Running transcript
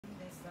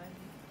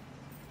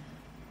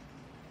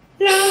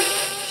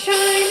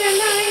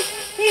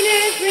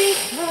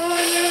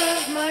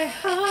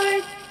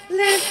heart,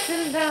 let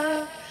the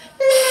love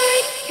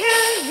light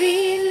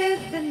carry,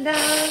 let the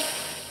love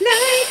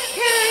light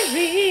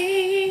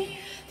carry.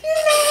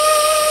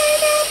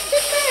 Light up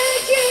the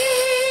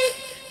magic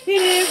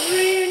in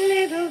every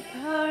little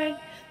part.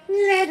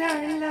 Let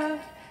our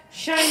love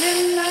shine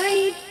a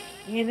light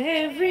in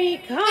every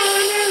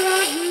corner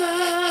of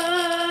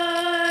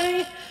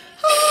my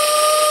heart.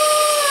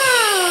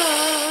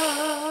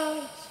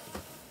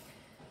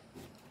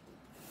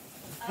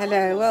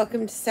 Hello,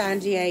 welcome to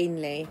Sandy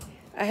Ainley.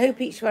 I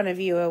hope each one of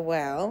you are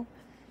well.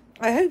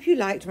 I hope you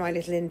liked my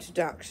little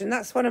introduction.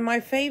 That's one of my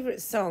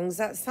favourite songs.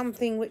 That's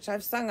something which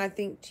I've sung, I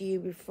think, to you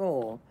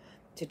before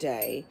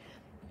today.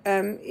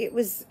 It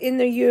was in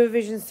the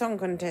Eurovision Song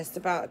Contest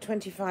about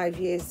 25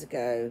 years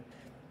ago,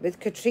 with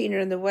Katrina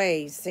and the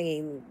Waves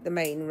singing the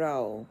main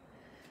role,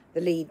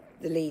 the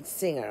lead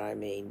singer, I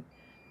mean.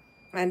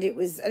 And it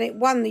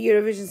won the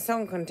Eurovision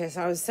Song Contest.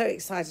 I was so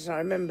excited, I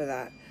remember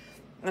that.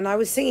 And I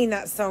was singing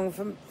that song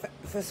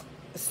for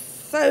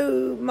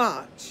so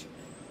much.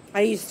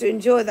 I used to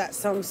enjoy that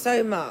song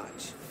so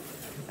much.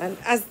 And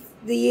as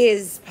the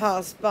years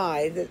passed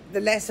by,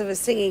 the less of a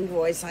singing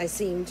voice I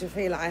seemed to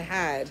feel I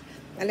had,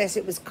 unless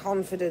it was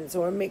confidence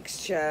or a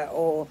mixture,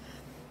 or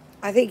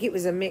I think it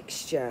was a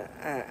mixture.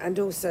 And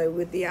also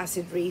with the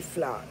acid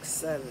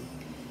reflux,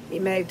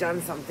 it may have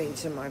done something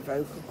to my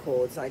vocal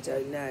cords, I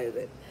don't know.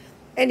 But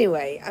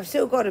anyway, I've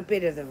still got a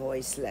bit of the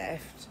voice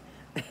left.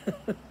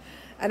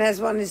 And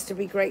as one is to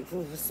be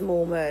grateful for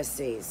small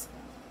mercies.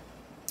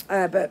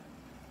 But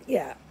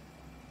yeah,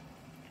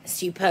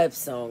 superb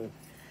song.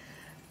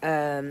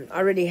 I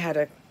really had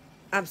an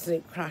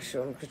absolute crush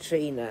on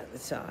Katrina at the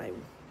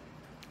time.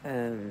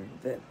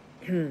 But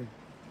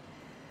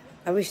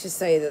I wish to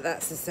say that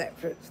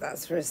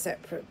that's for a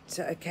separate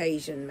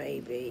occasion,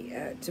 maybe,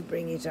 to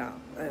bring it up.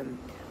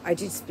 I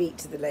did speak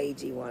to the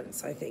lady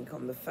once, I think,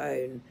 on the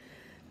phone,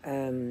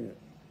 and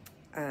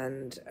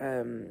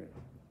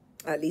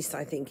at least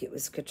I think it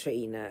was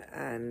Katrina,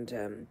 and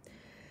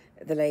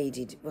the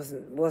lady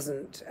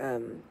wasn't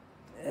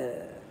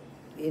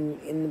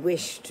in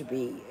wish to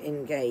be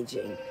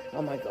engaging.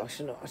 Oh my gosh,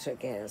 not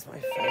again, it's my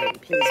phone.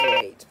 Please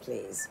wait,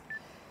 please.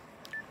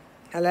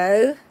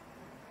 Hello?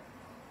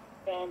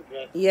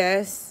 Sandra.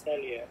 Yes?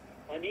 Earlier.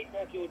 I need to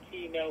have your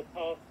Gmail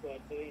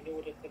password in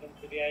order for them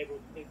to be able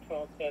to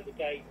transfer the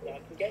data. I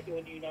can get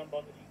your new number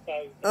on the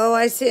phone. Oh,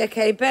 I see.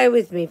 Okay, bear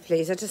with me,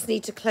 please. I just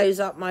need to close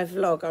up my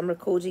vlog. I'm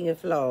recording a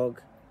vlog.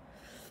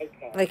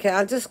 Okay,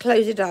 I'll just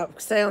close it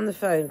up. Stay on the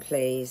phone,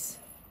 please.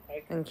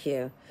 Okay. Thank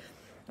you.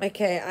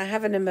 Okay, I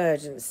have an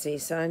emergency,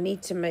 so I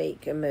need to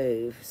make a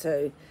move.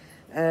 So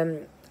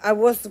I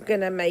wasn't going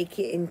to make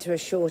it into a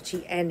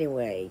shorty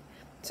anyway.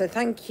 So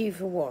thank you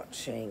for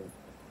watching.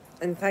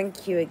 And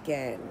thank you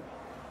again.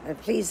 And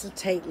please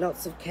take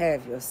lots of care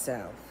of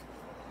yourself.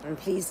 And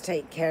please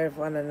take care of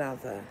one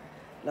another.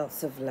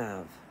 Lots of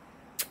love.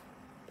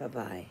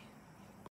 Bye-bye.